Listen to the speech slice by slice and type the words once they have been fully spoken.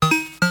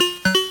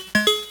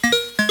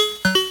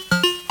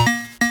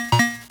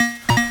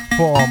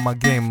for all my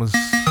gamers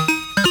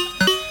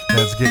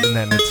that's getting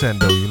that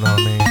Nintendo, you know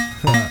what I mean?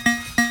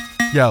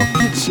 Yo,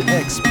 get your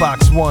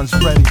Xbox Ones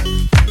ready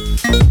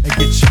and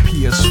get your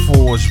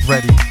PS4s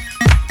ready,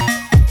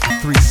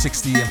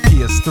 360 and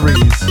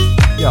PS3s.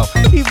 Yo,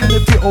 even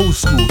if you're old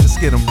school,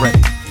 just get them ready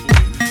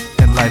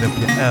and light up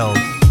your L.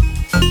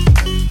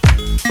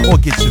 Or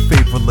get your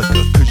favorite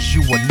liquor, cause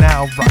you are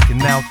now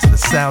rocking out to the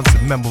sounds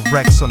of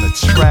Memorecks on the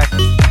track.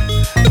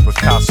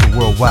 Picasso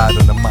Worldwide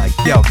on the mic.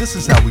 Yo, this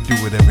is how we do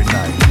it every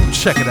night.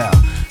 Check it out.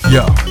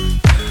 Yo,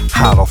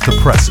 hot off the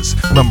presses.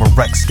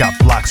 Memorecks got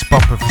blocks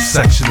bumping from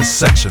section to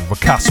section.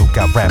 Picasso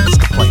got rappers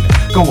complaining.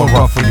 Go and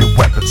run for your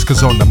weapons,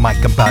 cause on the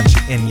mic I'm bound you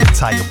in your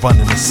tire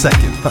running a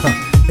second.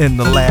 In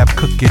the lab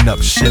cooking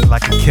up shit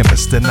like a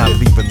chemist, and I'm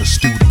leaving the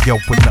studio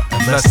with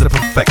nothing less than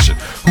perfection.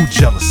 Who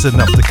jealous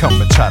enough to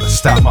come and try to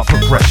stop my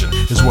progression?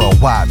 It's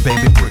worldwide,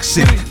 baby, Brick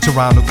City,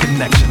 Toronto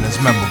connection. As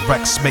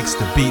Memorecks makes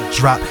the beat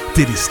drop,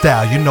 Diddy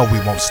style, you know we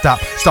won't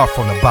stop. Start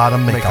from the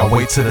bottom, make our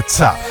way to the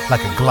top.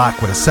 Like a Glock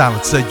with a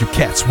silencer, you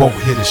cats won't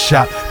hit a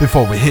shot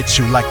before we hit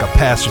you like a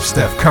pass from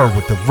Steph Curry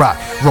with the rock.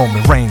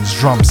 Roman Reigns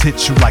drums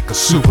hit you like a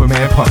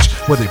Superman punch.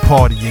 Where they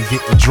partying,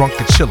 getting drunk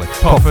and chilling,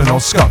 puffing on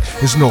skunk.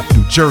 It's North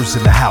New Jersey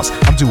in the house.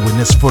 I'm doing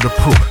this for the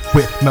proof.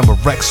 With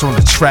Memorecks on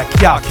the track,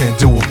 y'all can't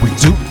do what we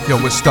do. Yo,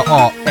 it's the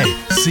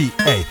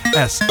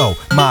R-A-C-A-S-O,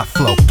 my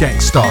flow,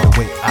 gangsta. The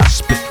way I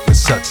spit with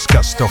such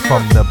gusto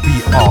from the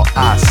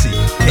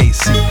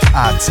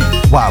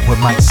B-R-I-C-K-C-I-T-Y with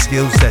my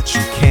skills that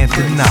you can't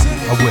deny.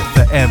 With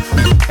the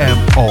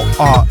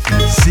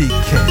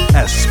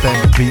M-E-M-O-R-E-C-K-S,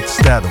 bang beats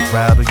that'll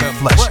rattle your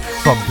flesh.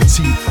 From the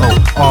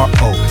T-O-R-O-N-T-O,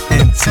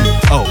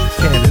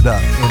 Canada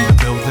in the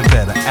building,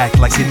 better act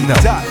like you know.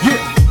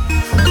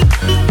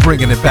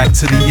 Bringing it back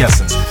to the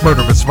essence,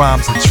 murderous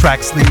rhymes and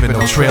tracks, leaving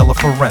no trail of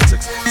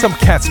forensics. Some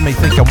cats may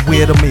think I'm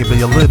weird or maybe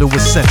a little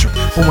eccentric,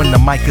 but when the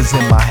mic is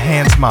in my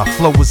hands, my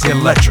flow is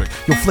electric.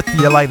 You'll flick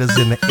your lighters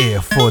in the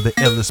air for the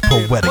illest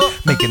poetic,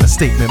 making a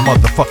statement,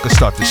 motherfuckers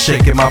start to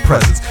shake in my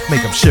presence,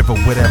 make them shiver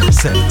with every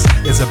sentence.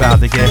 It's about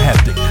to get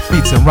hectic,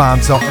 beats and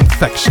rhymes are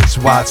infectious,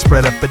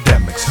 widespread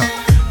epidemics.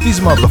 These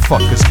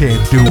motherfuckers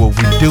can't do what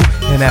we do,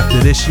 and after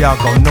this y'all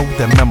gon' know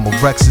that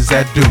Memorecks is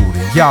that dude.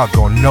 And y'all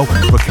gon' know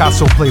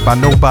Picasso played by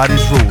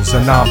nobody's rules, a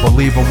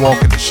non-believer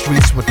walking the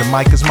streets with the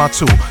mic as my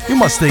tool. You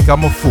must think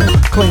I'm a fool,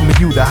 claiming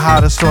you the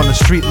hottest on the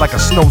street like a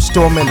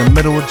snowstorm in the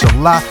middle of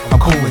July. I'm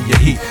cooling your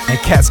heat, and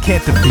cats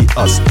can't defeat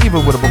us,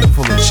 even with a book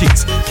full of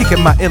cheats.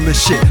 Kicking my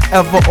illest shit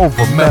ever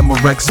over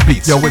Memorecks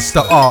beats. Yo, it's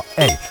the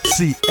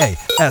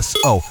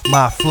R-A-C-A-S-O,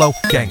 my flow,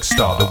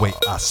 gangsta. The way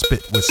I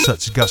spit with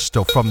such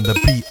gusto from the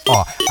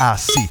B-R-I-C-K-C-I-T-Y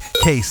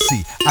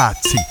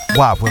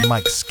with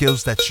mic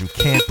skills that you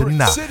can't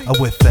deny.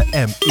 With the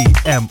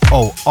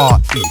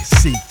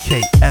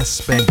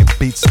M-E-M-O-R-E-C-K-S, banging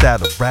beats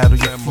that'll rattle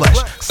your flesh.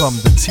 From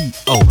the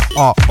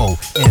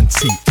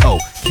T-O-R-O-N-T-O,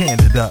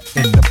 Canada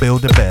in the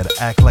building, better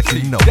act like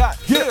you know.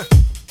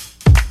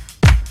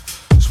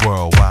 It's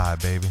worldwide,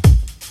 baby.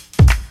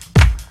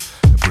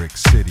 Brick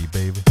City,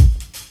 baby.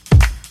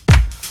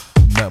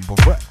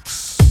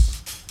 Memorecks,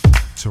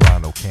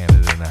 Toronto,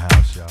 Canada in the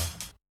house, y'all.